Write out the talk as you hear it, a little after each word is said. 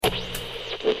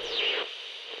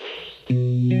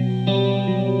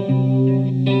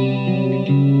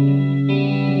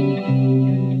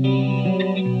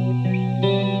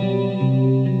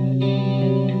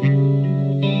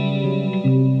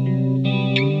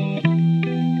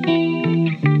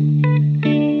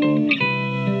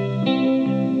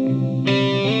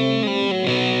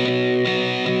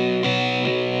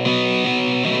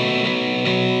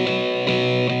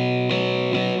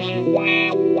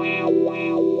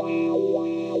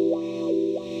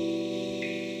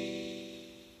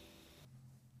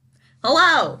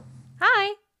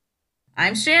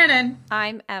I'm Shannon,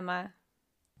 I'm Emma.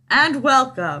 and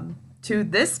welcome to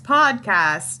This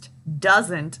Podcast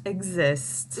Doesn't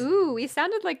Exist. Ooh, we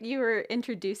sounded like you were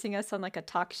introducing us on like a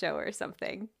talk show or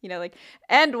something.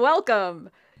 And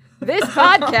welcome. This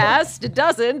podcast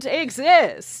doesn't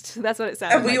exist. That's what it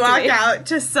sounded And we like to walk me. out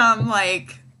to some,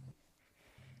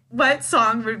 what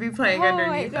song would be playing Oh, I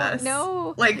underneath don't us?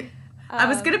 know. I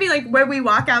was going to be like, where we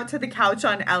walk out to the couch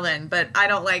on Ellen, but I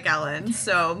don't like Ellen,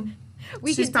 so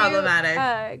We she's could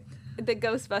problematic. do the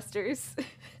Ghostbusters.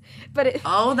 But it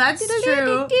Oh, that's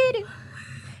true.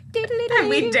 And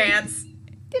we dance.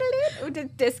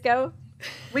 Disco.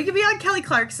 We could be on Kelly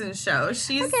Clarkson's show.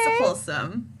 She's Okay.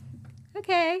 wholesome.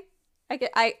 Okay.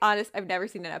 I've never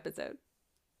seen an episode.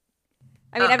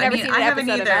 I I've never mean, seen I an haven't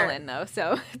episode of either. Ellen though,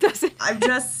 so it doesn't. I've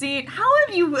just seen. How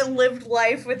have you lived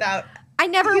life without? I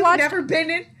never You've watched. never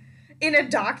been in a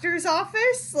doctor's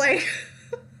office? Like,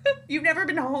 you've never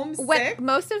been homesick?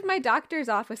 Most of my doctor's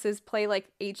offices play like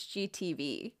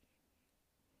HGTV.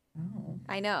 Oh.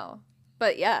 I know,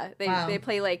 but yeah, Wow. they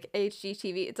play like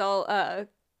HGTV. It's all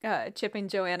Chip and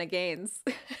Joanna Gaines.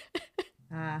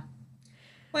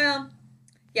 Well,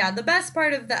 yeah, the best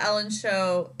part of the Ellen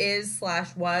show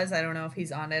is/was, I don't know if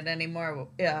he's on it anymore,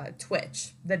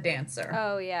 Twitch, the dancer.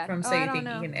 Oh yeah, From So I You don't Think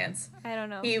know. You Can Dance. I don't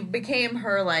know. He became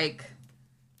her, like,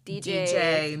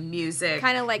 DJ music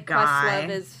kind of like guy. Questlove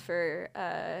is for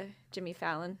Jimmy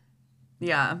Fallon.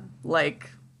 Yeah, like,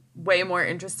 way more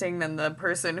interesting than the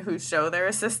person whose show they're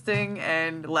assisting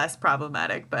and less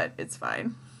problematic, but it's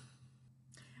fine.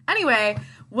 Anyway,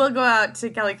 we'll go out to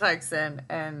Kelly Clarkson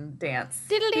and dance.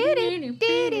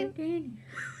 Diddle-doo-doo,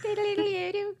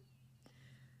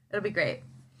 It'll be great.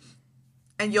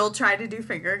 And you'll try to do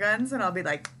finger guns, and I'll be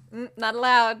like, Not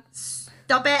allowed.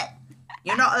 stop it.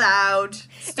 You're not allowed.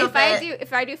 Stop it.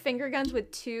 If I do finger guns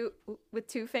with two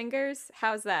fingers,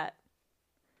 how's that?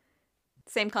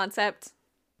 Same concept.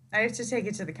 I have to take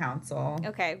it to the council.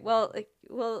 Okay. Well,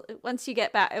 once you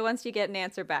get an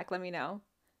answer back, let me know.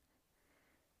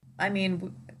 I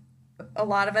mean, a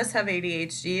lot of us have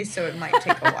ADHD, so it might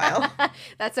take a while.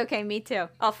 That's okay. Me too.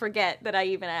 I'll forget that I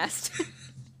even asked.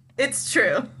 It's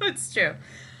true. It's true.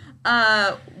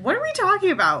 What are we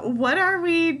talking about? What are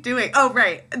we doing? Oh,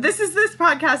 right. This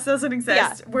podcast doesn't exist.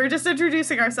 Yeah. We're just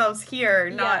introducing ourselves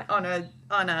here, not Yeah.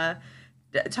 on a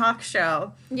talk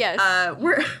show. Yes.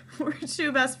 We're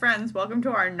two best friends. Welcome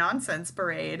to our nonsense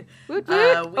parade. Woot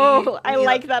woot. I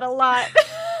like that a lot.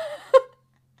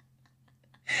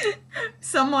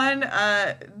 Someone,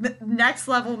 next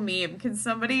level meme. Can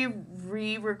somebody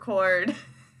re-record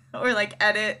or like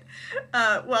edit?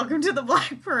 Welcome to the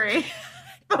Black Parade,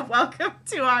 but welcome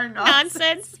to our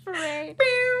Nonsense parade.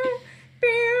 Pew,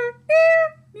 pew, pew,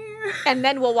 pew. And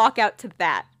then we'll walk out to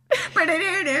that. It's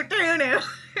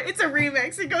a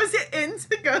remix. It goes into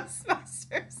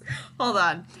Ghostbusters. Hold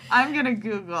on, I'm gonna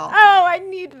Google Oh, I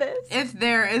need this. if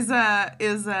there is a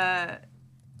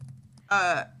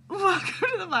welcome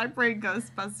to the Black Parade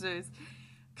Ghostbusters.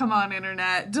 Come on,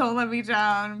 internet, don't let me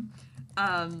down.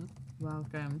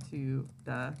 Welcome to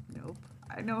the nope.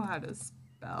 I know how to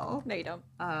spell. No, you don't.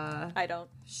 I don't.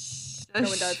 No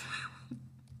one does.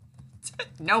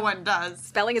 No one does.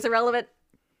 Spelling is irrelevant.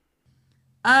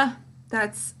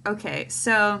 That's okay.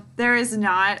 So there is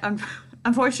not,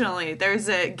 unfortunately, there's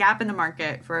a gap in the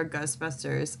market for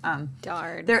Darn.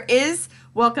 There is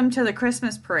Welcome to the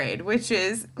Christmas Parade, which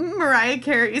is Mariah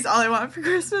Carey's All I Want for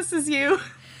Christmas Is You.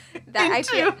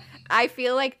 I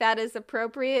feel like that is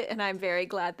appropriate, and I'm very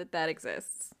glad that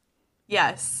exists.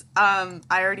 Yes. I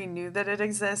already knew that it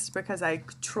exists because I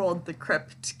trolled the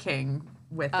Crypt King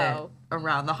with it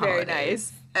around the Very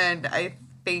holidays. nice. And I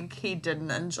think he didn't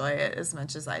enjoy it as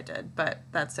much as I did, but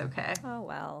that's okay. Oh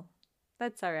well,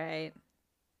 that's all right.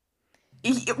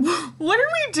 What are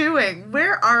we doing?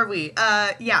 Where are we?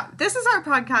 Yeah, this is our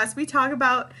podcast. We talk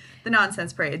about the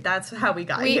nonsense parade. That's how we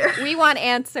got here. We want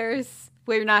answers.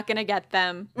 We're not gonna get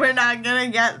them, We're not gonna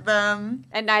get them.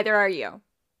 and neither are you.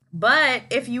 But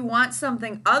if you want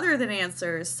something other than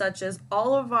answers, such as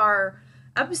all of our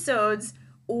episodes,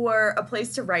 or a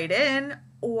place to write in,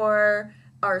 or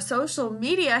our social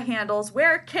media handles,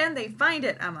 where can they find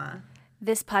it, Emma?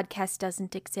 This podcast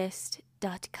doesn't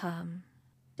exist.com.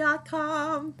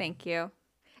 .com. Thank you.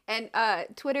 And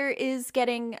Twitter is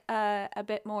getting a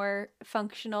bit more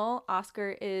functional.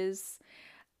 Oscar is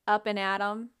up and at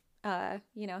 'em.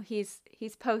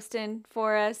 He's posting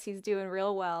for us. He's doing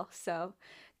real well. So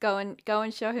go and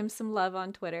show him some love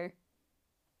on Twitter.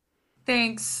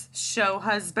 Thanks, show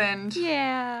husband.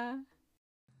 Yeah.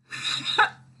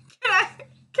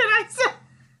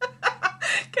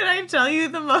 Can I tell you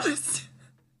the most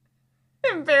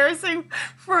embarrassing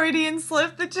Freudian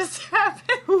slip that just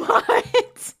happened.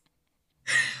 What?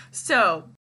 So,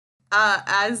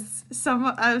 as some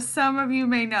of you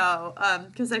may know,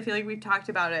 because I feel like we've talked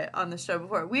about it on the show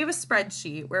before, we have a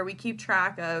spreadsheet where we keep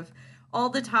track of all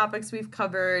the topics we've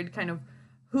covered, kind of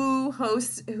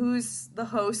who's the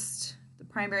host, the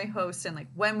primary host, and like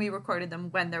when we recorded them,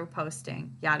 when they're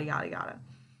posting, yada yada yada.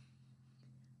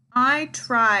 I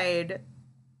tried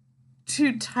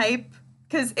to type,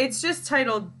 because it's just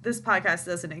titled "This Podcast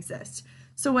Doesn't Exist."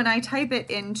 So when I type it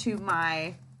into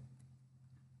my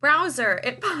browser,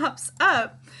 it pops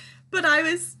up, but I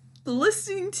was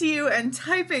listening to you and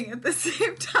typing at the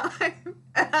same time,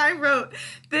 and I wrote,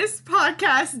 "This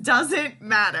podcast doesn't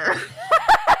matter."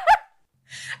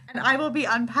 And I will be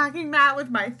unpacking that with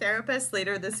my therapist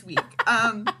later this week.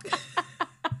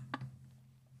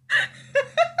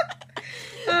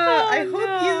 I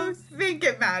hope you think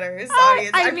it matters,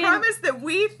 audience. I promise that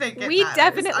we think it matters. We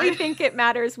definitely think it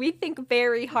matters. We think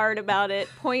very hard about it.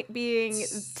 Point being,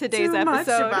 today's too episode. Much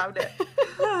about it.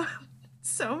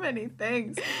 So many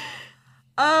things.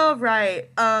 All right.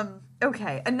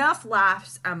 Okay. Enough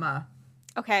laughs, Emma.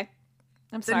 Okay.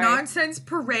 I'm sorry. The nonsense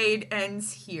parade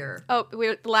ends here. Oh,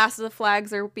 the last of the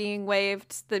flags are being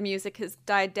waved. The music has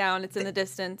died down. It's in the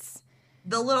distance.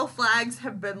 The little flags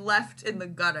have been left in the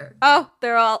gutter. Oh,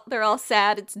 they're all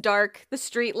sad. It's dark. The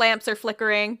street lamps are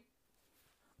flickering.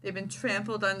 They've been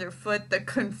trampled underfoot. The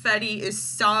confetti is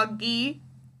soggy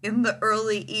in the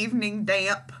early evening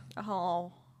damp.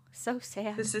 Oh, so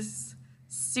sad. This is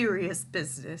serious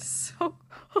business.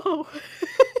 Oh.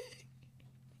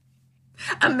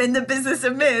 I'm in the business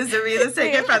of misery. Let's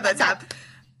take it from the top.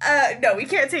 No, we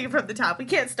can't take it from the top. We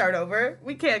can't start over.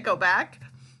 We can't go back.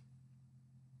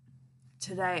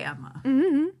 Today, Emma.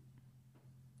 Mm-hmm.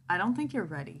 I don't think you're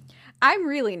ready. I'm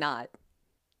really not.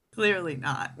 Clearly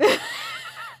not.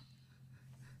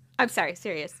 I'm sorry,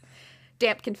 serious.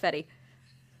 Damp confetti.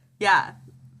 Yeah.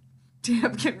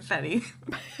 Damp confetti.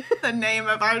 The name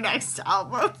of our next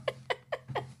album.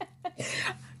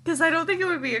 Because I don't think it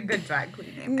would be a good drag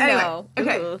queen name. No.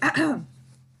 Anyway, okay.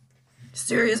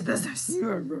 Serious business.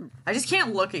 I just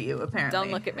can't look at you, apparently. Don't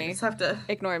look at me. I just have to...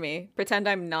 Ignore me. Pretend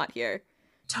I'm not here.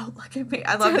 Don't look at me.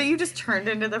 I love that you just turned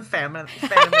into the family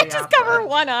Just cover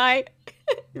one eye.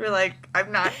 You were like, I'm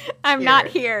not not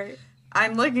here.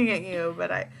 I'm looking at you,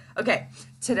 but Okay,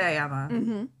 today, Emma,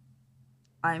 mm-hmm.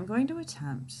 I'm going to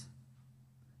attempt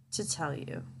to tell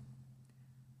you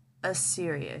a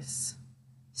serious,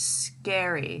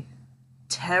 scary,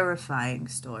 terrifying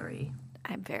story.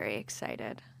 I'm very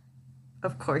excited.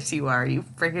 Of course you are, you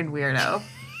friggin' weirdo.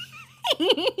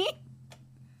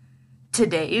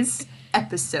 Today's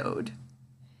episode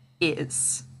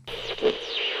is...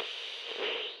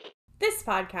 This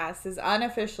podcast is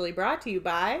unofficially brought to you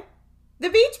by the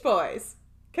Beach Boys.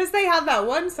 Because they have that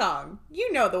one song.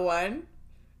 You know the one.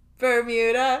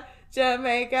 Bermuda,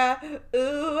 Jamaica,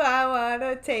 ooh, I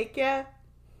wanna take ya.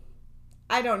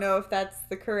 I don't know if that's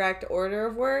the correct order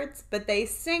of words, but they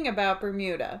sing about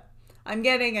Bermuda. I'm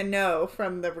getting a no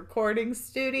from the recording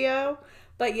studio,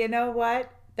 but you know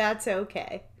what? That's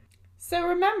okay. So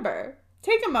remember,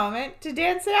 take a moment to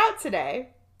dance it out today.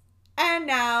 And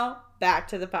now, back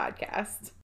to the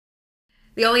podcast.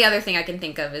 The only other thing I can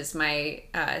think of is my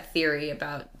theory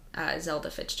about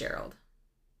Zelda Fitzgerald.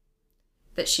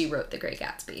 That she wrote The Great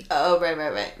Gatsby. Oh,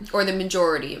 right. Or the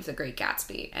majority of The Great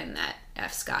Gatsby, and that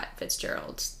F. Scott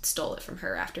Fitzgerald stole it from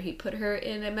her after he put her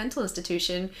in a mental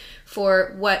institution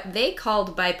for what they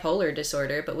called bipolar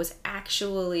disorder, but was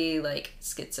actually, like,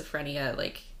 schizophrenia,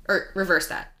 like... Or reverse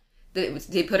that.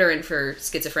 They put her in for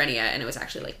schizophrenia, and it was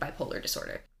actually, like, bipolar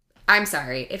disorder. I'm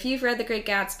sorry. If you've read The Great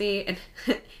Gatsby, and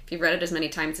if you've read it as many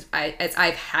times as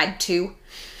I've had to,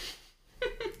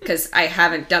 because I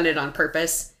haven't done it on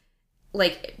purpose...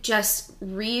 Like, just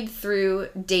read through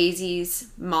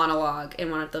Daisy's monologue in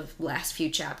one of the last few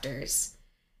chapters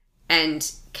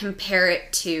and compare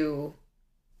it to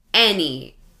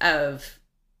any of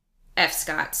F.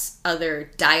 Scott's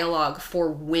other dialogue for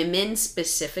women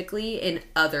specifically in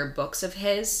other books of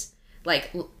his.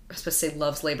 Like, I was supposed to say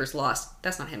Love's Labor's Lost.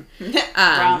 That's not him.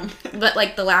 But,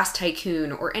 like, The Last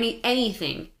Tycoon or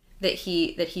anything that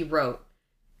he wrote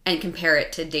and compare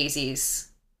it to Daisy's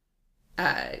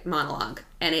monologue,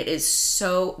 and it is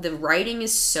so, the writing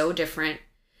is so different.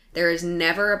 There is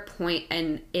never a point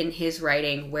in his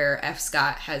writing where F.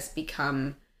 Scott has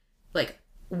become like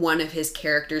one of his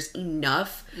characters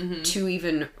enough to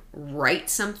even write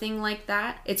something like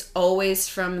that. It's always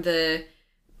from the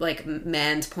like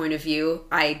man's point of view.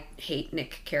 I hate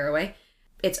Nick Carraway.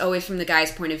 It's always from the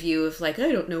guy's point of view of like,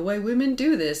 I don't know why women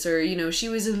do this, or, you know, she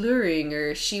was alluring,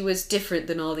 or she was different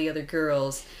than all the other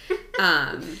girls.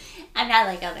 I'm not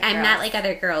like other girls. I'm not like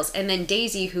other girls. And then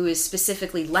Daisy, who is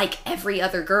specifically like every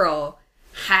other girl,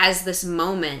 has this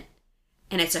moment.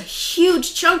 And it's a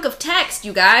huge chunk of text,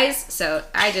 you guys. So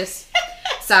I just...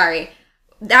 sorry.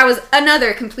 That was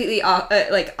another completely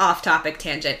off-topic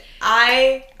tangent.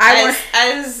 What am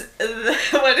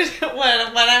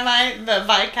I? The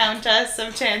Viscountess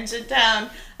of Tangent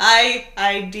Town.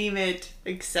 I deem it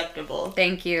acceptable.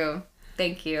 Thank you.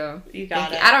 You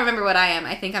got it. I don't remember what I am.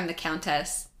 I think I'm the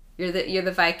Countess. You're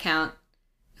the Viscount.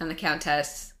 I'm the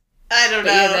Countess. I don't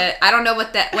know. I don't know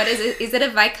what is it? Is it a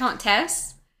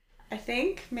Viscountess? I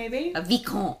think, maybe. A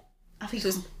Vicomte. A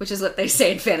Which is what they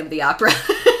say in Phantom of the Opera.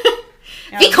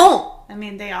 Yeah, Vicomte! I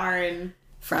mean, they are in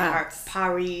France.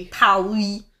 Paris.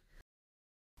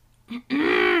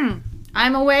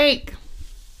 I'm awake.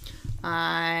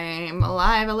 I'm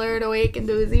alive, alert, awake,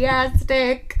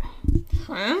 enthusiastic.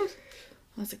 Huh?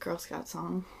 That's a Girl Scout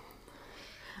song.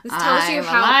 This tells you I'm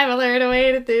how... alive, alert,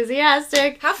 awake,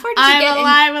 enthusiastic. How far did you get I'm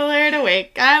alive, alert,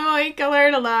 awake. I'm awake,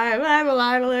 alert, alive. I'm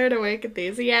alive, alert, awake,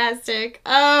 enthusiastic.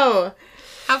 Oh.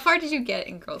 How far did you get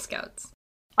in Girl Scouts?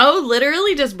 Oh,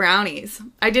 literally just brownies.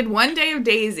 I did one day of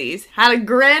daisies, had a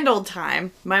grand old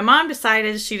time. My mom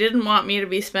decided she didn't want me to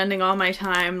be spending all my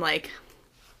time, like,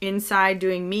 inside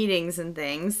doing meetings and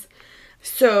things.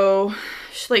 So,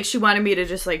 she wanted me to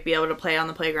just, like, be able to play on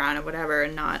the playground or whatever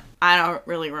and not... I don't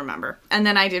really remember. And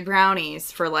then I did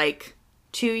brownies for, like,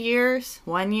 2 years,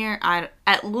 1 year,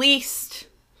 at least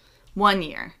 1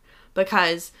 year.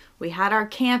 Because we had our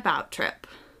camp out trip.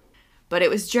 But it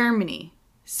was Germany.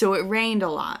 So it rained a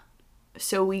lot.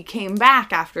 So we came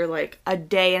back after, like, a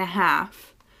day and a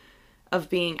half of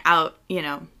being out, you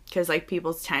know, because, like,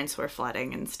 people's tents were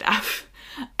flooding and stuff.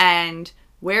 And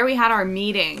where we had our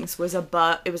meetings was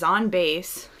above, it was on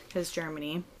base, because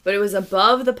Germany, but it was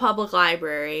above the public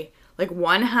library. Like,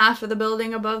 one half of the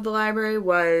building above the library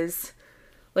was,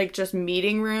 like, just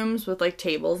meeting rooms with, like,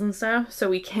 tables and stuff. So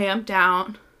we camped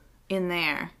out in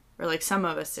there, or, like, some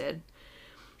of us did.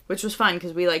 Which was fun,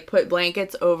 because we, like, put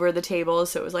blankets over the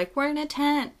tables, so it was like, we're in a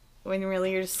tent, when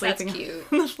really you're just sleeping on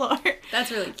the floor. That's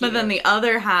really cute. But then the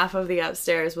other half of the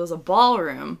upstairs was a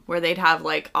ballroom, where they'd have,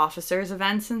 like, officers'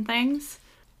 events and things.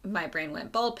 My brain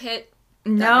went ball pit.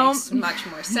 No. That makes much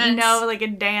more sense. No, like a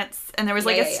dance, and there was,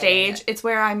 like, a stage. Yeah. It's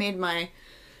where I made my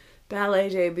ballet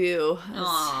debut as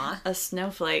Aww. a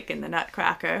snowflake in the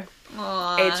Nutcracker.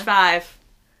 Aww. Age 5.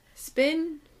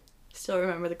 Spin. Still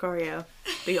remember the choreo.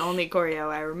 The only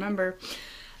choreo I remember.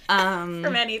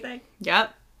 From anything.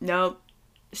 Yep. Nope.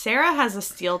 Sarah has a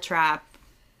steel trap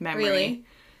memory. Really?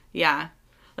 Yeah.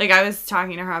 Like, I was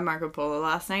talking to her on Marco Polo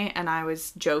last night, and I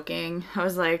was joking. I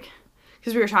was like,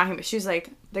 because we were talking, but she was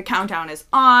like, the countdown is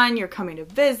on, you're coming to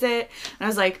visit. And I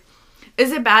was like,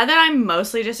 is it bad that I'm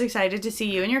mostly just excited to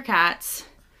see you and your cats,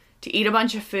 to eat a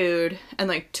bunch of food, and,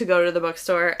 like, to go to the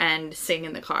bookstore and sing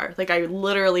in the car? Like, I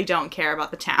literally don't care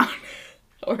about the town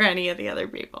or any of the other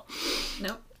people.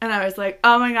 Nope. And I was like,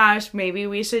 oh my gosh, maybe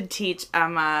we should teach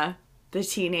Emma the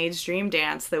teenage dream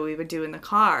dance that we would do in the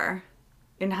car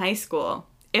in high school,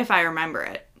 if I remember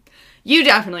it. You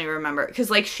definitely remember it,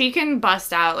 because, like, she can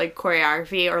bust out, like,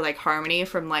 choreography or, like, harmony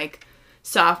from, like,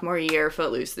 sophomore year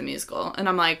Footloose the musical. And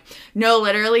I'm like, no,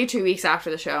 literally 2 weeks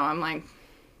after the show, I'm like,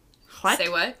 what? Say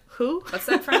what? Who? What's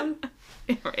that from?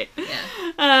 Right.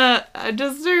 Yeah. I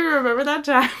just do remember that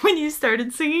time when you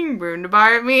started singing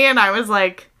Wunderbar at me, and I was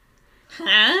like,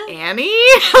 Huh? Annie?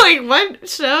 Like, what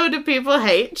show do people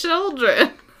hate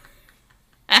children?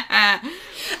 I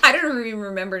don't even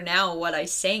remember now what I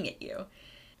sang at you.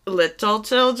 Little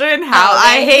children, how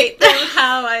I hate them.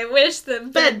 How I wish the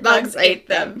bed bugs ate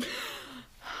them.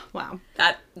 Wow.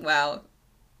 That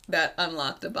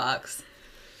unlocked a box.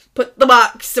 Put the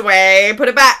box away. Put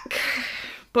it back.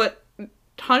 Put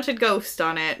haunted ghost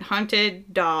on it.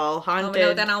 Haunted doll. Haunted... Oh,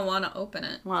 no, then I'll want to open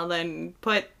it. Well, then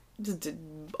put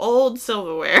old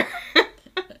silverware.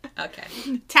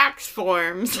 Okay. Tax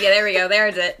forms. Yeah, there we go. There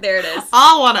it is.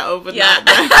 I'll want to open Yeah.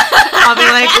 that. I'll be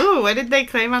like, ooh, what did they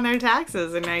claim on their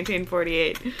taxes in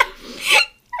 1948? Are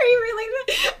you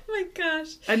really? Oh my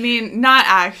gosh. I mean, not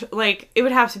actually, like, it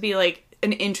would have to be, like,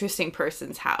 an interesting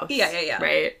person's house. Yeah.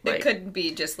 Right? It Like, couldn't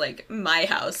be just like my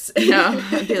house. no,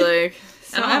 I'd be like,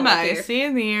 so I don't know, Emma, look here. see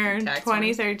in the year Tax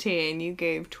 2013, you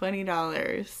gave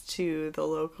 $20 to the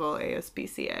local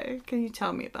ASPCA. Can you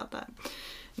tell me about that?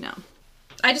 No.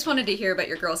 I just wanted to hear about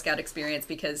your Girl Scout experience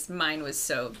because mine was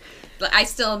so... I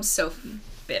still am so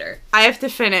bitter. I have to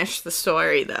finish the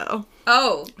story, though.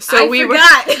 Oh, So I we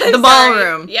forgot. were... The Sorry.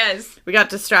 ballroom. Yes. We got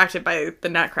distracted by the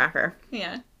Nutcracker.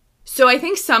 Yeah. So I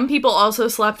think some people also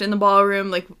slept in the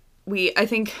ballroom, like, I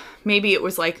think maybe it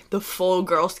was like the full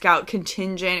Girl Scout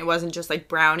contingent. It wasn't just like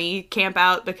brownie camp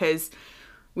out because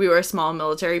we were a small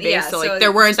military base, so like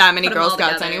there weren't that many Girl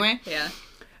Scouts anyway. Yeah.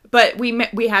 But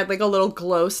we had like a little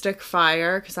glow stick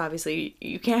fire because obviously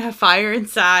you can't have fire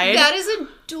inside. That is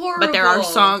adorable. But there are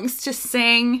songs to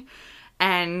sing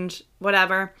and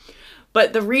whatever.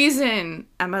 But the reason,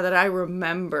 Emma, that I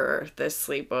remember this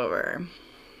sleepover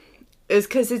is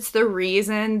because it's the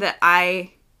reason that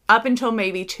I, up until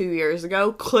maybe 2 years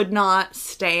ago, could not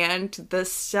stand the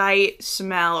sight,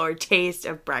 smell, or taste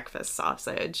of breakfast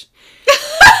sausage.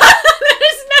 That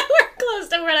is nowhere close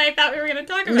to what I thought we were going to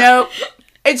talk about. Nope.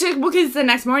 It's just because the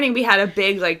next morning we had a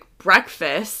big, like,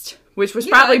 breakfast, which was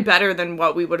probably better than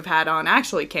what we would have had on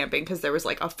actually camping because there was,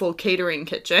 like, a full catering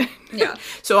kitchen. Yeah.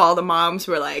 So all the moms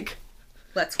were like,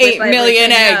 let's 8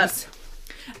 million eggs.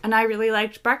 And I really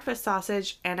liked breakfast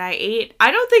sausage, and I ate,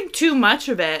 I don't think too much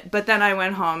of it, but then I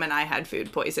went home and I had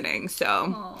food poisoning, so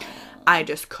Aww. I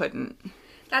just couldn't.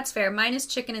 That's fair. Mine is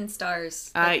chicken and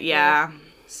stars. Yeah.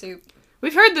 Soup.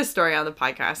 We've heard this story on the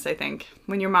podcast, I think,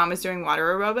 when your mom was doing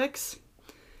water aerobics.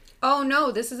 Oh,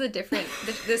 no, this is different.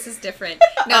 No,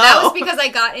 that was because I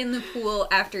got in the pool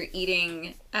after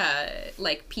eating,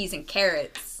 like, peas and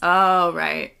carrots. Oh,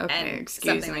 right. Okay, And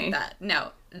excuse something me. like that.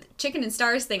 No, chicken and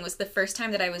stars thing was the first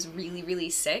time that I was really,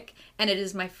 really sick, and it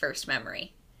is my first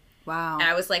memory. Wow. And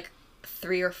I was, like,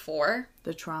 3 or 4.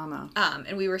 The trauma.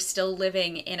 And we were still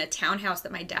living in a townhouse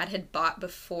that my dad had bought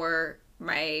before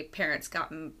my parents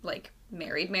got, like,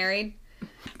 married.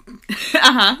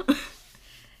 Uh-huh.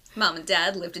 Mom and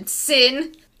dad lived in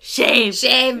sin. Shame.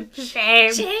 Shame.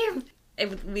 Shame. Shame.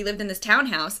 We lived in this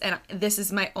townhouse, and this is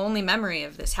my only memory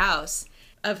of this house,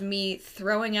 of me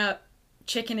throwing up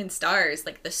chicken and stars,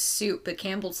 like the soup, the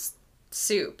Campbell's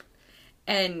soup,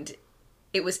 and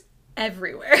it was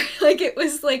everywhere. Like, it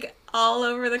was, like, all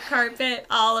over the carpet,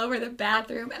 all over the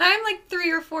bathroom, and I'm, like, 3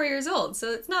 or 4 years old,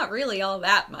 so it's not really all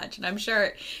that much, and I'm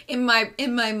sure in my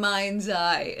mind's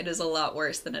eye, it is a lot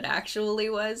worse than it actually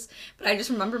was, but I just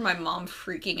remember my mom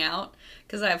freaking out,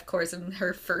 because I, of course, am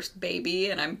her first baby,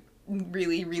 and I'm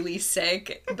really, really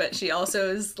sick, but she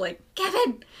also is like,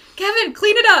 Kevin,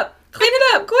 clean it up,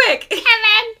 quick,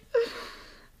 Kevin.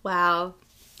 Wow.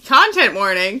 Content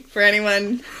warning for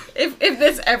anyone. If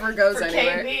this ever goes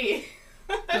anywhere. KB.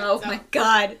 Oh my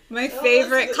god, my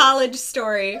favorite college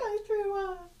story. I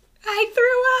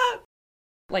threw up.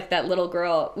 Like that little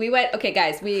girl. We went. Okay,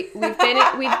 guys, we've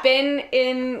been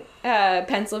in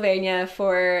Pennsylvania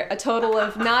for a total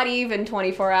of not even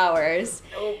 24 hours.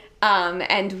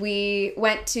 And we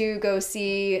went to go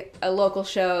see a local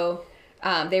show.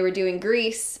 They were doing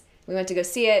Grease. We went to go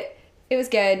see it. It was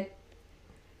good.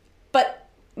 But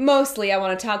mostly I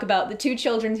want to talk about the 2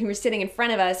 children who were sitting in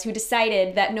front of us who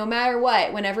decided that no matter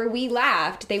what, whenever we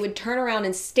laughed, they would turn around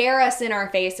and stare us in our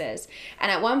faces.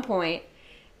 And at one point,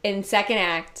 in second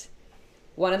act,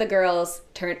 one of the girls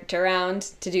turned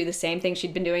around to do the same thing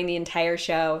she'd been doing the entire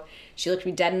show. She looked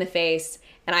me dead in the face,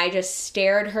 and I just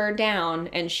stared her down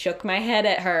and shook my head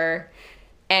at her,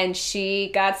 and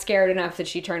she got scared enough that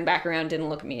she turned back around and didn't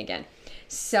look at me again.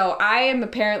 So I am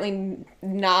apparently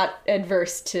not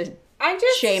adverse to I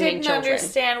just shaming didn't children.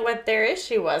 understand what their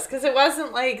issue was, because it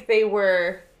wasn't like they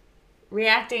were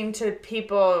reacting to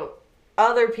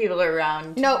other people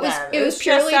around. No, them. it was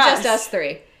purely just us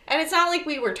 3. And it's not like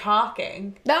we were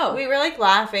talking. No. We were like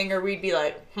laughing, or we'd be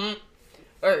like,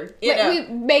 or, you know.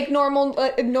 We make normal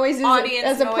noises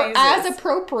Audience noises. as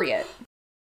appropriate.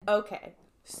 Okay,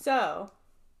 so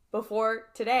before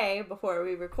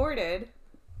we recorded,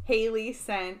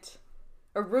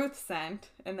 Ruth sent,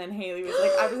 and then Haley was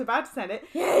like, I was about to send it,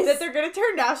 that they're going to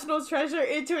turn National Treasure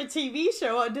into a TV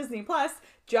show on Disney+.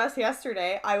 Just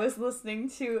yesterday, I was listening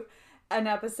to an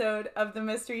episode of the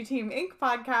Mystery Team Inc.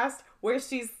 podcast where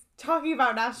she's talking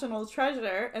about National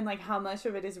Treasure and, like, how much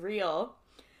of it is real.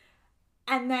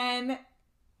 And then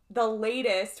the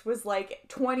latest was, like,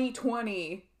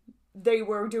 2020, they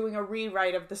were doing a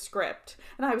rewrite of the script.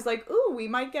 And I was like, ooh, we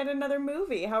might get another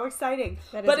movie. How exciting.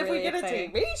 But if really we get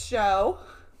exciting. a TV show...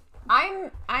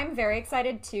 I'm very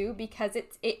excited too because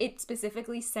it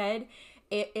specifically said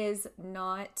it is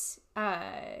not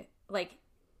like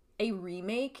a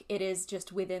remake. It is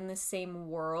just within the same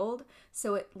world,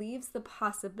 so it leaves the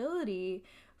possibility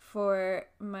for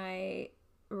my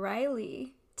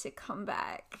Riley to come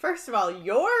back. First of all,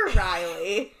 you're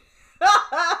Riley.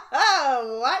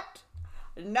 What?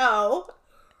 No.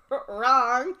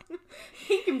 Wrong.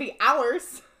 He can be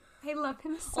ours. I love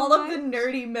him so All much. of the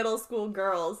nerdy middle school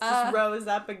girls just rose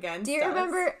up against Do you us.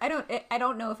 remember? I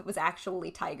don't know if it was actually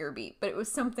Tiger Beat, but it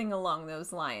was something along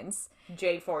those lines.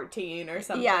 J14 or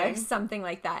something? Yeah, something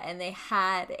like that. And they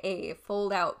had a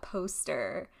fold-out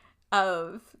poster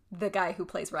of the guy who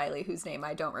plays Riley, whose name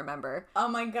I don't remember. Oh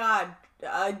my god.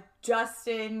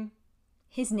 Justin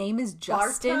His name is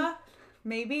Justin. Barta?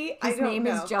 Maybe? His I don't name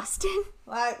know. is Justin.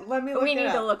 Let me look We it need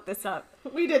up. to look this up.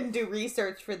 We didn't do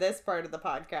research for this part of the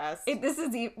podcast. This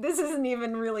isn't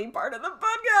even really part of the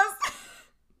podcast.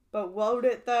 But won't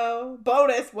it though?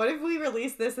 Bonus! What if we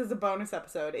release this as a bonus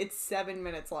episode? It's 7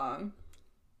 minutes long.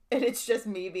 And it's just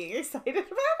me being excited about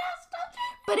that.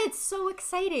 But it's so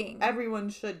exciting. Everyone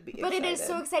should be But excited. it is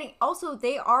so exciting. Also,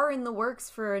 they are in the works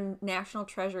for a National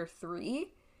Treasure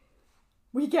 3.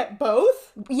 We get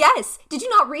both? Yes. Did you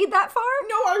not read that far?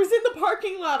 No, I was in the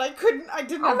parking lot. I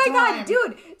didn't Oh have my time. god,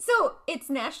 dude. So, it's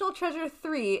National Treasure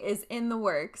 3 is in the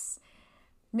works.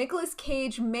 Nicolas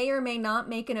Cage may or may not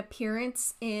make an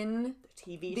appearance in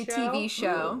The the TV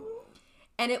show.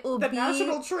 And it will The be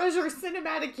National Treasure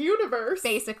Cinematic Universe.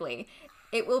 basically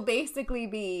it will basically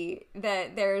be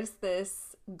that there's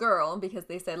this girl, because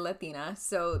they said Latina,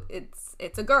 so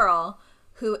it's a girl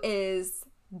who is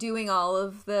doing all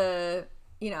of the,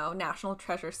 National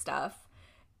Treasure stuff,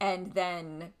 and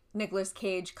then Nicolas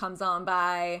Cage comes on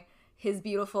by, his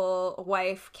beautiful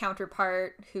wife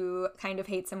counterpart, who kind of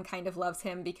hates him, kind of loves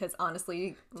him, because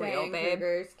honestly, real Diane babe.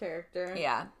 Kruger's character.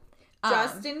 Yeah.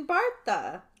 Justin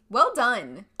Bartha. Well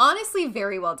done. Honestly,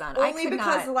 very well done. Only I could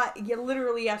because not.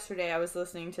 literally yesterday I was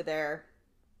listening to their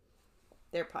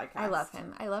podcast. I love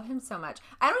him. I love him so much.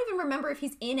 I don't even remember if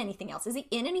he's in anything else. Is he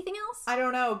in anything else? I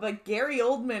don't know, but Gary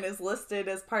Oldman is listed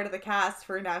as part of the cast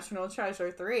for National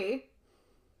Treasure 3.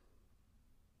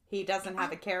 He doesn't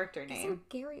have a character name. Isn't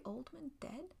Gary Oldman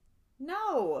dead?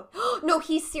 No. No,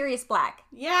 he's Sirius Black.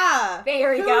 Yeah.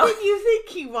 There you Who go. did you think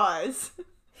he was?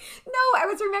 No, I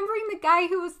was remembering the guy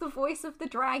who was the voice of the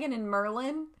dragon in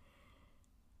Merlin.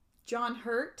 John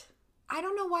Hurt? I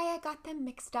don't know why I got them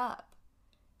mixed up.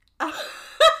 The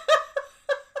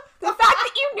The fact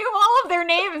that you knew all of their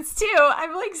names too,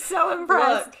 I'm like so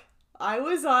impressed. Look, I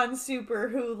was on Super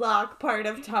Who Lock, part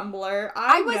of Tumblr.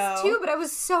 I was know, too, but I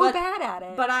was so But- bad at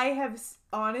it. But I have,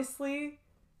 honestly,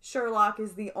 Sherlock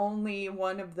is the only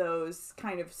one of those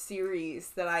kind of series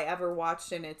that I ever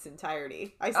watched in its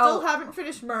entirety. I still haven't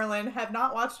finished Merlin, have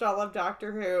not watched all of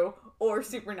Doctor Who or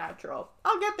Supernatural.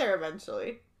 I'll get there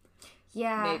eventually.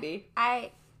 yeah, Maybe.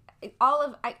 I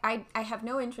have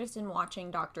no interest in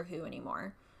watching Doctor Who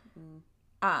anymore.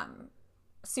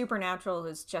 Supernatural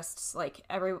is just like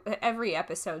every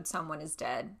episode someone is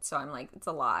dead, so I'm like, it's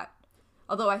a lot.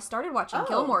 Although I started watching Oh.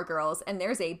 Gilmore Girls, and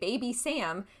there's a baby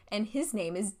Sam, and his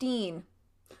name is Dean,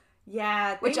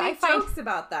 Yeah, they Which I make find- jokes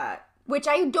about that. which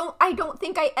I don't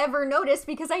think I ever noticed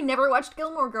because I never watched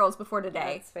Gilmore Girls before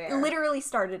today. That's fair. Literally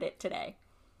started it today.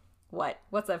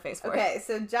 What's that face for? Okay,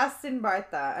 so Justin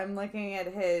Bartha, I'm looking at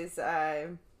his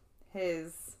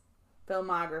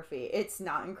filmography. It's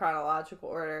not in chronological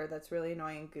order. That's really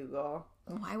annoying, Google.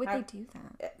 Why would they do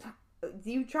that?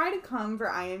 You try to come for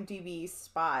IMDb's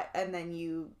spot and then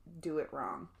you do it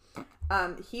wrong.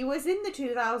 He was in the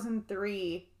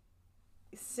 2003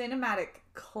 cinematic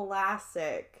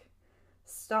classic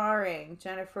starring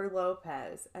Jennifer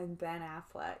Lopez and Ben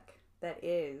Affleck that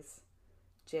is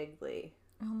Jiggly.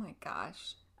 Oh my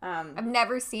gosh. Um, I've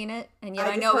never seen it, and yet I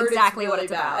I just know heard it's exactly what really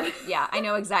it's bad. about. Yeah, I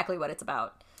know exactly what it's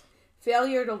about.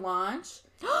 Failure to Launch,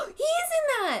 He's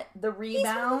in that! The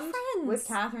Rebound Friends. with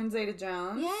Catherine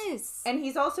Zeta-Jones. Yes. And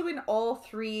he's also in all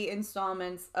 3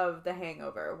 installments of The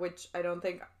Hangover, which I don't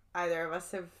think either of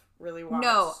us have really watched.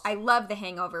 No, I love The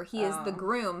Hangover. He is the Oh.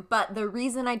 groom, but the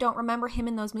reason I don't remember him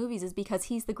in those movies is because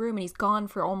he's the groom and he's gone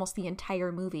for almost the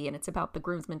entire movie, and it's about the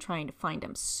groomsmen trying to find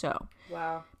him, so.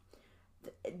 Wow.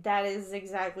 That is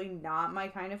exactly not my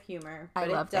kind of humor. I But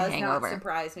love it The does Hangover. not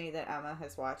surprise me that Emma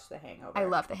has watched The Hangover. I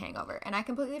love The Hangover, and I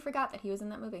completely forgot that he was in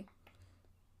that movie.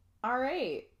 All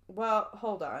right. Well,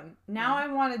 hold on. Now I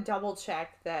want to double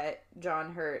check that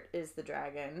John Hurt is the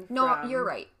dragon. No, from you're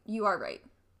right. You are right.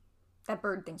 That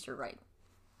bird thinks you're right.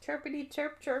 Chirpity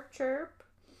chirp chirp chirp.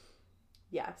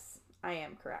 Yes, I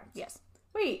am correct. Yes.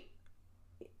 Wait.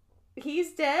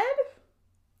 He's dead?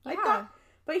 I Yeah. thought,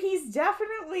 but he's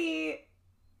definitely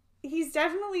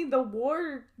the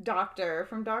war doctor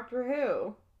from Doctor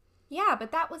Who. Yeah,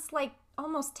 but that was like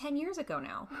almost 10 years ago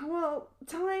now. Well,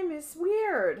 time is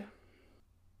weird.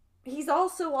 He's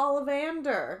also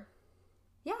Ollivander.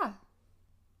 Yeah.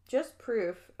 Just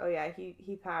proof. Oh yeah, he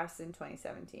passed in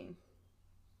 2017.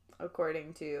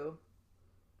 According to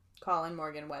Colin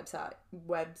Morgan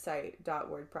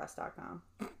website.wordpress.com.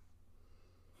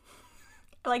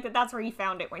 I like that that's where you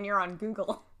found it when you're on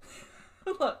Google.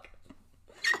 Look,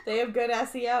 they have good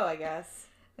SEO, I guess.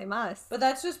 They must. But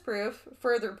that's just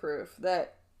further proof,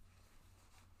 that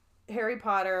Harry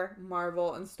Potter,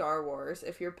 Marvel, and Star Wars,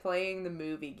 if you're playing the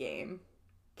movie game,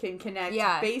 can connect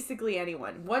basically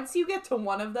anyone. Once you get to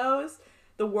one of those,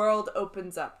 the world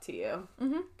opens up to you.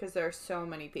 Because there are so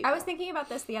many people. I was thinking about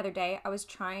this the other day. I was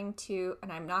trying to,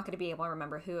 and I'm not going to be able to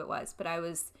remember who it was, but I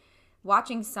was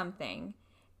watching something,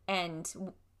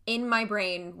 and in my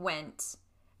brain went,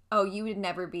 oh, you would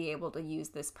never be able to use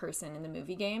this person in the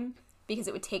movie game because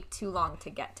it would take too long to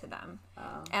get to them.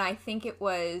 Oh. And I think it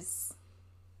was...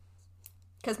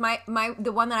 Because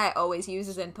the one that I always use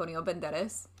is Antonio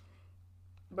Banderas.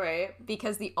 Right.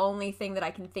 Because the only thing that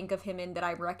I can think of him in that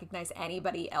I recognize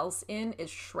anybody else in is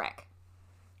Shrek.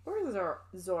 Or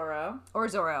Zorro. Or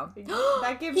Zorro.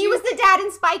 That gives he was the dad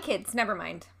in Spy Kids. Never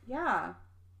mind. Yeah.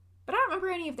 But I don't remember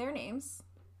any of their names.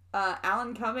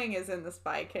 Alan Cumming is in the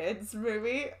Spy Kids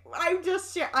movie.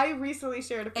 I recently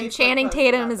shared a Facebook And Channing post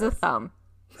Tatum about is this. a thumb.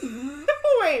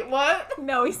 Wait, what?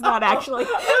 No, he's not actually.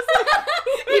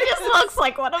 He just looks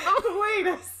like one of them. Wait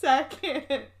a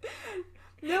second.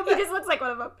 No, but He just looks like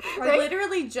one of them. I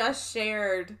literally just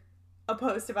shared a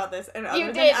post about this, and other You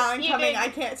than did, Alan you Cumming, did. I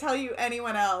can't tell you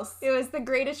anyone else. It was the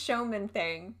Greatest Showman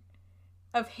thing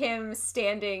of him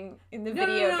standing in the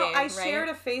video game, I right? shared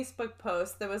a Facebook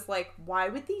post that was like, why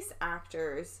would these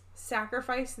actors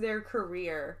sacrifice their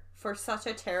career for such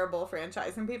a terrible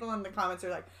franchise? And people in the comments are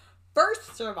like,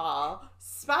 first of all,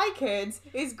 Spy Kids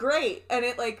is great. And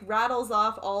it like rattles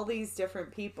off all these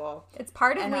different people. It's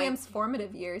part of And Liam's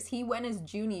formative years. He went as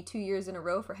Junie 2 years in a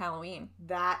row for Halloween.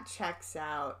 That checks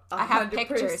out. 100%. I have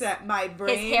pictures. My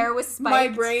brain, His hair was spiked. My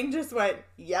brain just went,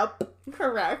 yep,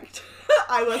 correct.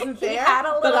 I wasn't He there, had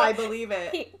a but little- I believe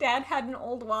it. Dad had an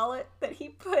old wallet that he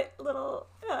put little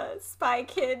Spy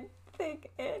Kid thing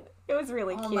in. It was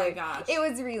really cute. Oh my gosh. It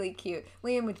was really cute.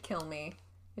 Liam would kill me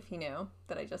if he knew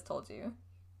that I just told you.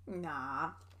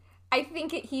 Nah. I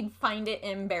think he'd find it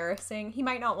embarrassing. He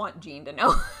might not want Jean to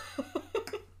know.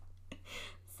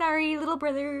 Sorry, little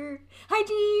brother. Hi,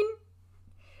 Jean.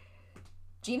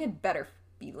 Jean had better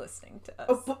be listening to us.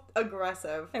 Oh,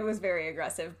 aggressive. It was very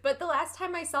aggressive. But the last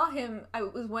time I saw him,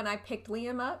 was when I picked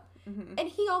Liam up, and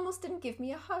he almost didn't give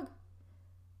me a hug.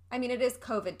 I mean, it is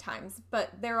COVID times, but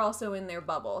they're also in their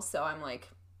bubble, so I'm like,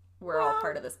 we're all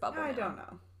part of this bubble I now.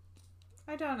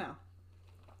 don't know.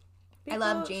 I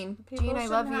love Jean. People Jean, I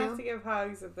love shouldn't you. have to give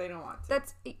hugs if they don't want to.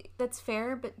 That's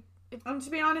fair, but To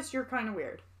be honest, you're kind of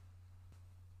weird.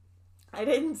 I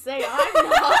didn't say I'm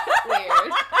not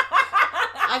weird.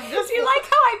 I'm just do you like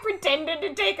how I pretended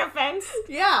to take offense?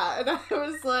 Yeah, and I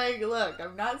was like, look,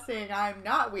 I'm not saying I'm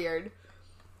not weird,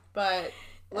 but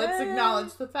let's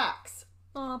acknowledge the facts.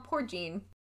 Aw, poor Jean.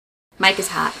 Mike is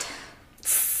hot.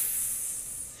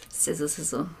 Sizzle,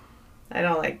 sizzle. I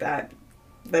don't like that.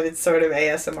 That it's sort of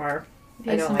ASMR.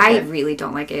 I don't like I it. really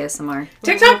don't like ASMR.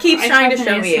 TikTok keeps I trying to have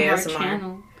show an me ASMR ASMR.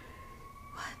 channel.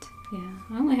 What? Yeah,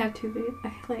 I only have 2 videos.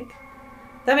 I like.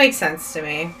 That makes sense to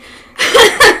me.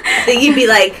 That you'd be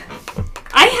like,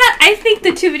 I think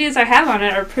the 2 videos I have on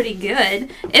it are pretty good.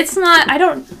 It's not. I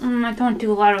don't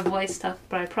do a lot of voice stuff,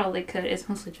 but I probably could. It's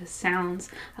mostly just sounds.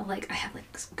 I have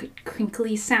like this good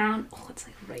crinkly sound. Oh, it's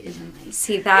like right in the nice.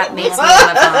 See, that makes me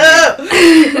want to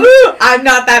vomit. Ooh, I'm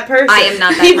not that person. I am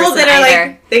not that People person that are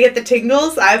either. like, they get the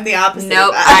tingles. I'm the opposite. Nope,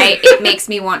 of that. it makes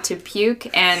me want to puke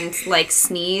and like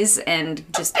sneeze and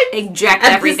just eject At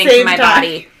the everything same from my time.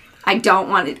 body. I don't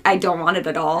want it. I don't want it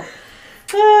at all.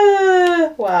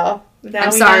 Wow. Now I'm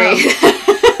we sorry. know.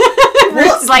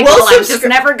 It's like, well, I'm just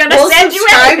never gonna send you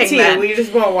subscribe anything. to you. Then. We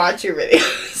just won't watch your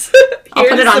videos. I'll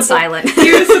put it on silent.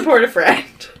 Here to support a friend.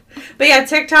 But yeah,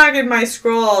 TikTok in my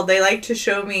scroll, they like to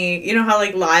show me, you know how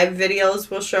like live videos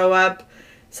will show up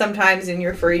sometimes in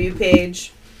your For You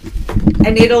page?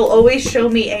 And it'll always show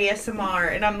me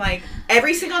ASMR. And I'm like,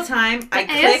 every single time I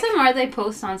click. ASMR they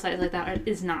post on sites like that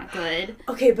is not good.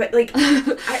 Okay, but like,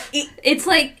 It's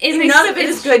like none of it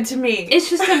is good to me. It's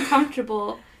just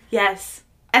uncomfortable. Yes.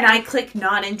 And I click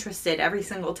not interested every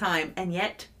single time. And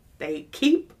yet, they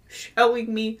keep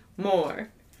showing me more.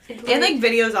 And like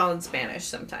videos all in Spanish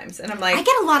sometimes. And I'm like, I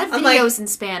get a lot of I'm like- videos in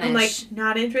Spanish. I'm like,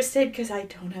 not interested because I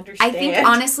don't understand. I think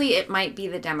honestly, it might be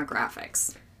the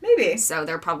demographics. Maybe. So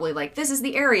they're probably like, this is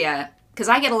the area. Because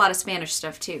I get a lot of Spanish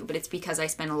stuff too, but it's because I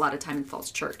spend a lot of time in Falls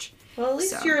Church. Well, at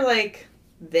least So. you're like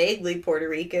vaguely Puerto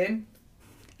Rican.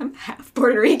 I'm half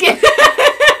Puerto Rican.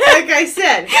 Like I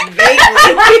said,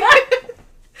 vaguely.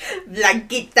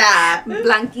 Blanquita.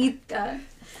 Blanquita.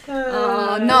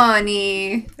 Oh,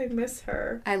 Nani. I miss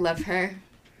her. I love her.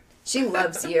 She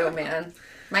loves you, man.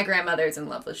 My grandmother's in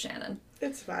love with Shannon.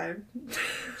 It's fine.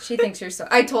 She thinks you're so...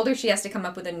 I told her she has to come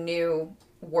up with a new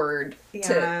word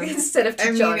to instead of I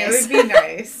mean, Jonas. it would be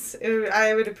nice.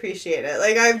 I would appreciate it.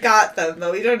 Like, I've got them,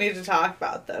 but we don't need to talk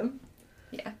about them.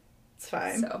 Yeah. It's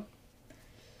fine. So...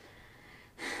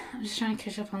 I'm just trying to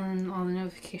catch up on all the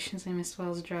notifications I missed while I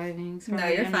was driving. Sorry, No,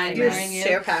 you're I'm fine. not You're ignoring you.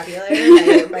 so popular.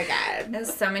 Oh my god.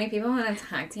 There's so many people want to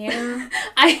talk to you.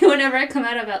 Whenever I come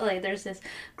out of LA, there's this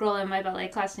girl in my ballet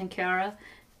class named Chiara.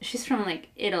 She's from, like,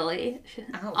 Italy.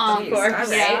 Oh, of course. all right.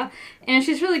 Yeah. And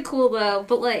she's really cool, though.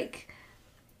 But, like,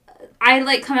 I,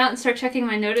 like, come out and start checking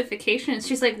my notifications.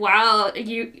 She's like, wow, are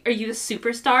you a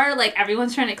superstar? Like,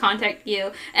 everyone's trying to contact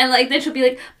you. And, like, then she'll be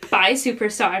like, bye,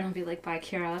 superstar. And I'll be like, bye,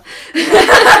 Chiara. You're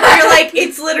like,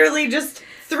 it's literally just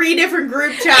 3 different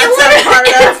group chats I'm part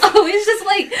of. It's always just,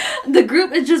 like, the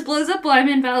group, it just blows up while I'm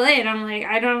in ballet. And I'm like,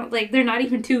 I don't, like, they're not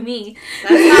even to me.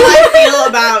 That's how I feel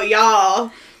about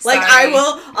y'all. Like, Sorry.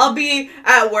 I'll be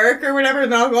at work or whatever,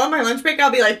 and then I'll go on my lunch break, I'll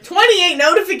be like, 28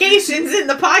 notifications and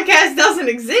the podcast doesn't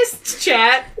exist,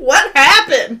 chat. What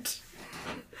happened?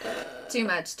 Too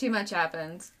much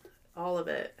happens. All of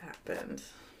it happened.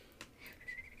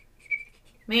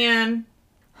 Man.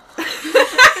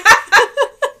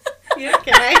 You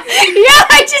okay? Yeah,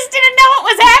 I just didn't know what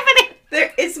was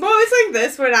happening. It's moments like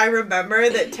this when I remember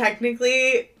that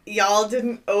technically y'all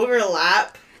didn't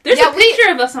overlap. There's Yeah, a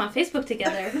picture of us on Facebook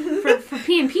together for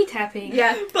P&P tapping.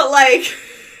 Yeah. But like...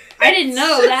 I didn't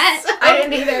know that. I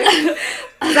didn't either.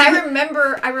 'Cause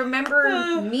I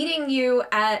remember meeting you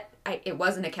at... it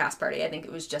wasn't a cast party. I think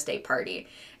it was just a party.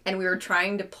 And we were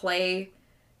trying to play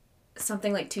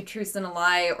something like 2 Truths and a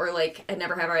Lie or like a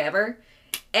Never Have I Ever.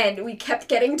 And we kept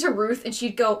getting to Ruth and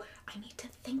she'd go, I need to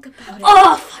think about it.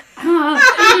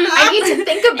 I need to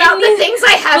think about the things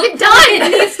I haven't done.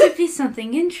 It needs to be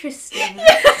something interesting.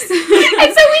 Yes.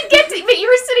 And so we'd get to, but you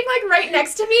were sitting like right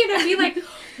next to me and I'd be like,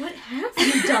 what have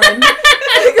you done?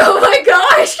 Like, oh my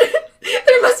gosh.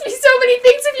 There must be so many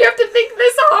things if you have to think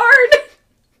this hard.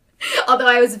 Although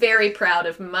I was very proud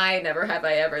of my Never Have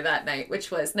I Ever that night,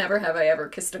 which was never have I ever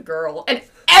kissed a girl. And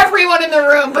everyone in the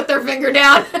room put their finger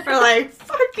down. We're like,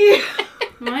 fuck you.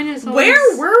 Mine is always...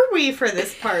 Where were we for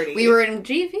this party? We were in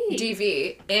GV.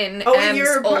 GV in in M's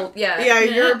your old, yeah. Yeah,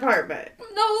 your Yeah. apartment.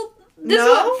 No, this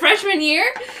No? was freshman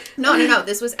year. No.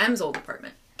 This was M's old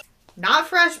apartment. Not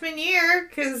freshman year,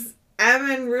 because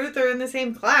Em and Ruth are in the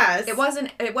same class. It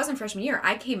wasn't freshman year.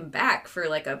 I came back for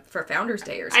for Founders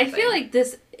Day or I something. feel like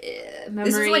this memory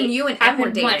This is when you and Em were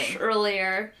happened much dating.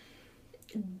 earlier.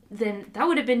 Then that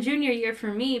would have been junior year for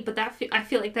me, but I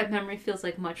feel like that memory feels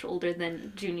like much older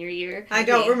than junior year. I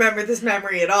don't remember this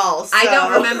memory at all. So. I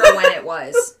don't remember when it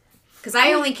was. Because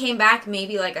I only came back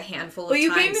maybe like a handful of Well, you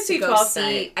times came to see go 12th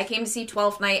Night. I came to see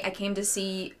 12th Night. I came to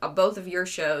see both of your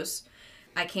shows.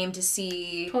 I came to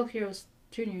see... 12th year was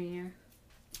junior year.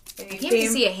 I came to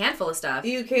see a handful of stuff.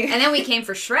 You came. And then we came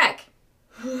for Shrek.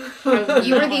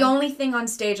 You were the only thing on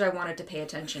stage I wanted to pay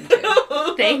attention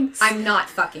to. Thanks. I'm not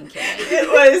fucking kidding. It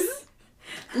was.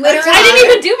 Literally. I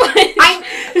didn't even do mine.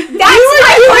 That's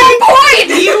my whole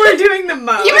point! You were doing the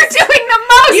most. You were doing the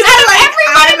most You out were of like,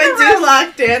 everyone I'm in the a room.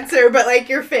 Duloc dancer, but like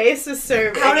your face was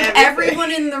serving. Out of everything.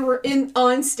 everyone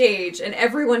on stage and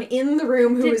everyone in the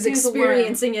room who Did was do the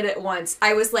experiencing it at once,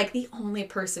 I was like the only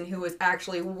person who was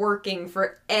actually working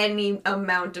for any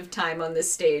amount of time on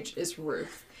this stage is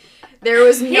Ruth. There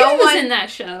was Haley no was one. in that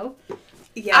show.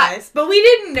 Yes, but we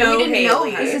didn't know We didn't know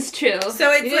Haley. her. This is true.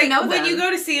 So it's We like didn't know when them. you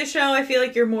go to see a show, I feel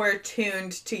like you're more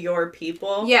attuned to your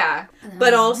people. Yeah.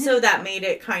 But also that made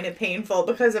it kind of painful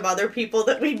because of other people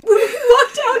that we... When we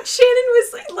walked out, Shannon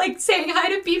was like saying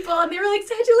hi to people, and they were like,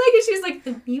 "How'd you like it?" She was like,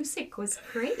 "The music was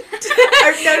great."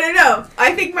 No.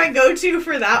 I think my go-to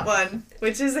for that one,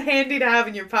 which is handy to have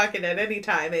in your pocket at any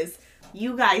time, is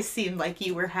you guys seemed like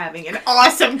you were having an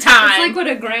awesome time. It's like what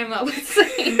a grandma would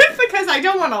say. Because I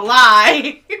don't want to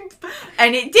lie.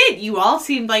 And it did. You all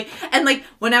seemed like... And, like,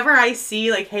 whenever I see,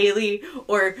 like, Haley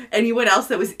or anyone else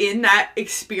that was in that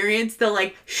experience, they'll,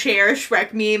 like, share a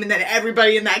Shrek meme, and then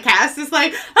everybody in that cast is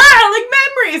like, like,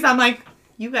 memories. I'm like,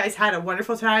 you guys had a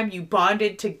wonderful time. You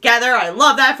bonded together. I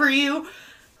love that for you.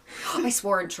 I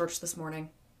swore in church this morning.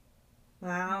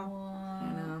 Wow.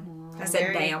 I know. I How said,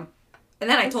 dare you. "Damn." And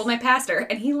then I told my pastor,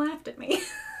 and he laughed at me.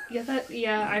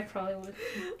 Yeah, I probably would.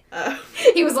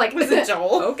 He was like, Was it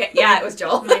Joel? Okay. Yeah, it was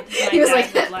Joel. My He was dad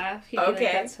like, would laugh. He'd be okay.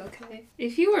 like, that's okay.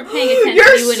 If you were paying attention,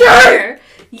 Your you would shirt! hear.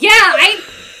 Yeah,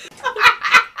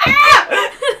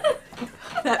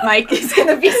 that Mike is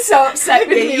gonna be so upset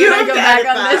with me You when I have go to back edit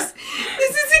on that. this.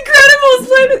 This is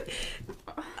incredible.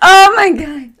 Oh my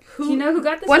god. Do you know who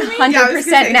got this? 100% for me? Yeah, I was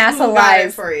gonna say, NASA who got it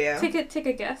live. for you. Take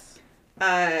a guess.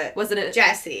 Was it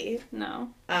Jesse, No.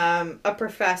 a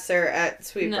professor at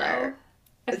Sweetbriar. No.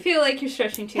 I feel like you're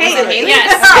stretching too Haley. hard. Haley?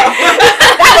 Yes.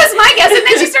 That was my guess, and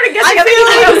then she started guessing other people.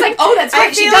 like- I was like, oh, that's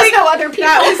right. She feel does like know other people.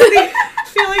 I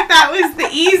feel like that was the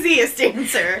easiest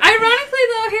answer. Ironically,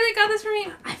 though, Haley got this for me,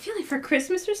 I feel like for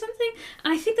Christmas or something.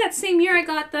 And I think that same year I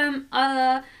got them,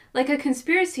 like a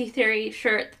conspiracy theory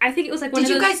shirt. I think it was like one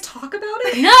Did of you those... guys talk about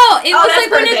it? No, it was that's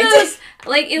like one of perfect. those,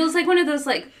 like, it was like one of those,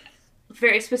 like,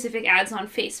 very specific ads on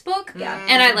Facebook. Yeah.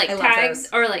 And I, like, I love tagged those.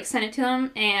 or, like, sent it to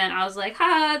them, and I was like,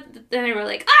 ha, then they were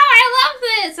like, oh, I love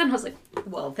this! And I was like,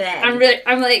 Well, then.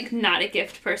 I'm, like, not a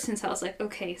gift person, so I was like,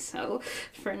 okay, so,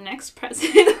 for next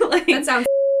present, like... That sounds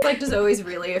like just always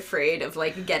really afraid of,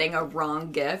 like, getting a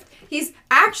wrong gift. He's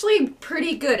actually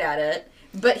pretty good at it,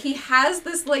 but he has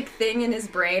this, like, thing in his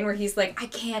brain where he's like, I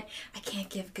can't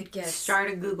give good gifts.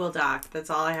 Start a Google Doc. That's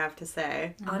all I have to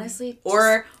say. Honestly.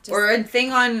 Or a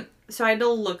thing on. So I had to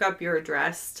look up your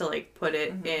address to like put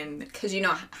it in. Because you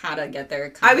know how to get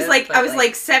there. I was like,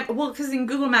 because in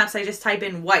Google Maps I just type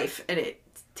in wife and it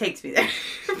takes me there.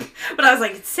 But I was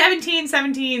like 17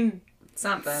 something.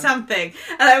 And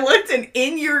I looked, and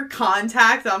in your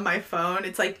contact on my phone,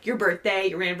 it's like your birthday,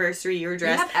 your anniversary, your You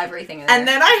address. have everything in there. And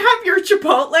then I have your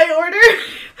Chipotle order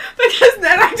because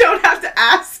then I don't have to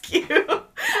ask you.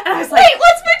 And I was like, Wait,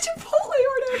 what's my Chipotle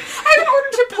order? I haven't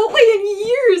ordered Chipotle in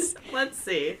years. let's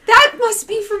see. That must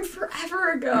be from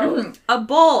forever ago. A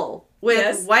bowl with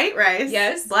Yes. white rice,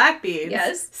 Yes. black beans,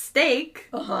 Yes. steak,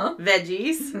 Uh-huh.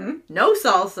 veggies, Mhm. no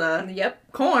salsa,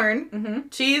 Yep. corn, Mm-hmm.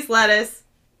 cheese, lettuce,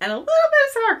 and a little bit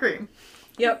of sour cream.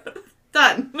 Yep.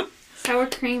 Done. Sour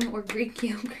cream or Greek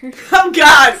yogurt. Oh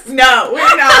God, no,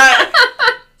 we're not.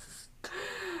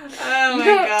 Oh my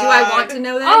God. Do I want to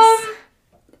know this?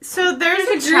 So there's There's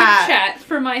a a group chat. chat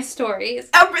for my stories.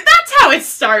 Oh, but that's how it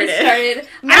started. It started.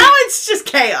 Now it's just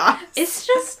chaos. It's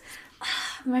just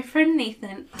my friend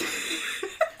Nathan.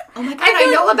 Oh my god, I I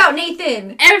feel know about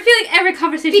Nathan. I feel like every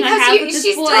conversation I have with this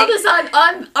She's boy, told us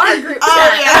on our group Oh,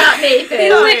 chat yeah. about Nathan. he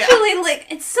Oh, literally like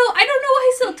it's so I don't know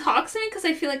why he still talks to me because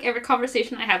I feel like every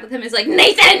conversation I have with him is like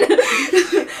Nathan.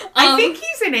 I think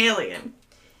he's an alien.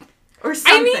 Or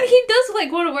something. I mean he does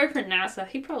like want to work for NASA.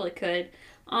 He probably could.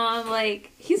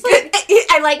 Like he's like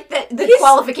I like that the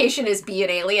qualification is be an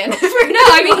alien. no,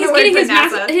 I mean he's getting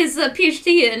his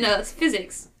PhD in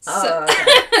physics. Oh, okay.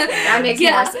 That makes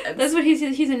more sense. That's what he's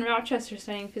in Rochester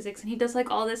studying physics, and he does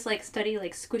like all this like study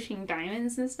like squishing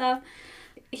diamonds and stuff.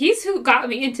 He's who got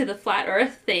me into the flat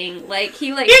Earth thing. Like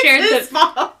he like shared his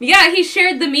fault. he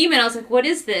shared the meme, and I was like, "What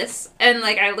is this?" And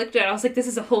like I looked at it, I was like, "This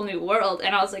is a whole new world,"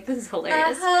 and I was like, "This is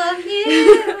hilarious."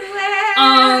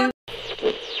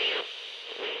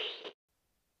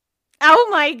 Oh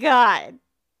my god.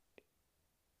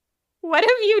 What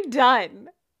have you done?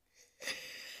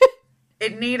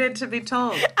 It needed to be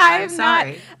told. I'm I'm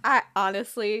sorry. I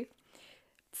honestly,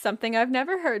 something I've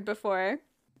never heard before.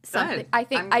 Something Good. I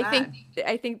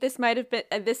I'm think this might have been.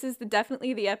 This is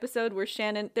definitely the episode where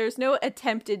Shannon. There's no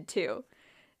attempted to.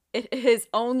 It has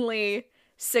only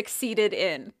succeeded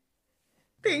in.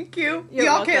 Thank you. You're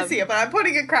Y'all welcome. can't see it, but I'm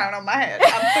putting a crown on my head.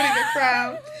 I'm putting a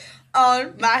crown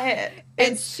on my head.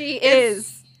 And she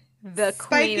is the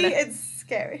spiky queen. and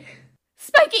scary.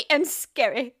 Spiky and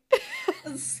scary.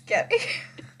 It's scary.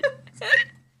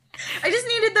 I just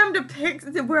needed them to pick.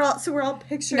 We're all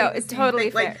picturing. No, the it's same totally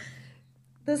thing. fair. Like,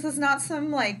 this is not some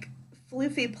like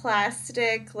floofy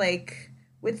plastic like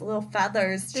with little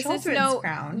feathers. This children's is no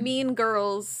crown. Mean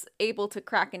Girls able to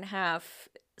crack in half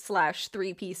 /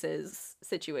 3 pieces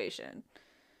situation.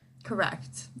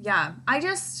 Correct. Yeah.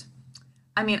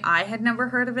 I mean, I had never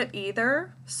heard of it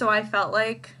either, so I felt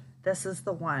like this is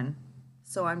the one.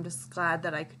 So I'm just glad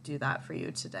that I could do that for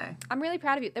you today. I'm really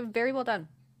proud of you. They're very well done.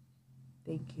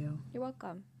 Thank you. You're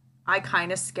welcome. I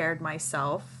kind of scared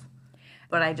myself,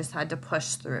 but I just had to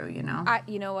push through, you know?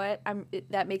 You know what?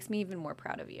 That makes me even more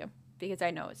proud of you because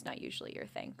I know it's not usually your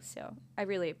thing. So I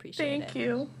really appreciate it. Thank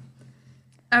you.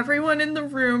 Everyone in the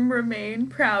room remain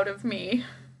proud of me.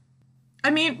 I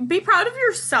mean, be proud of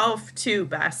yourself too,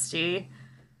 bestie.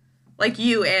 Like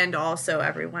you and also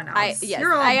everyone else.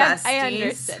 You're all besties. I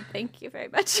understood. Thank you very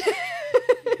much.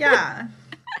 Yeah.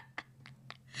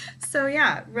 So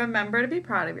yeah, remember to be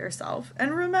proud of yourself.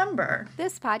 And remember,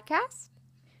 This podcast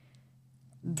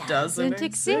doesn't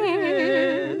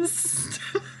exist.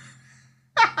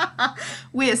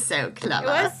 We're so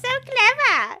clever. so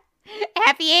clever.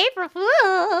 Happy April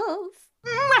Fools.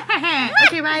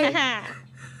 Okay, bye.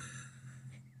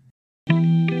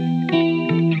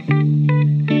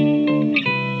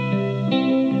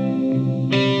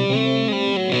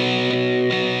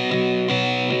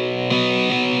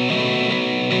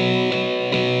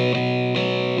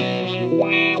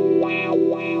 wow,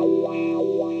 wow.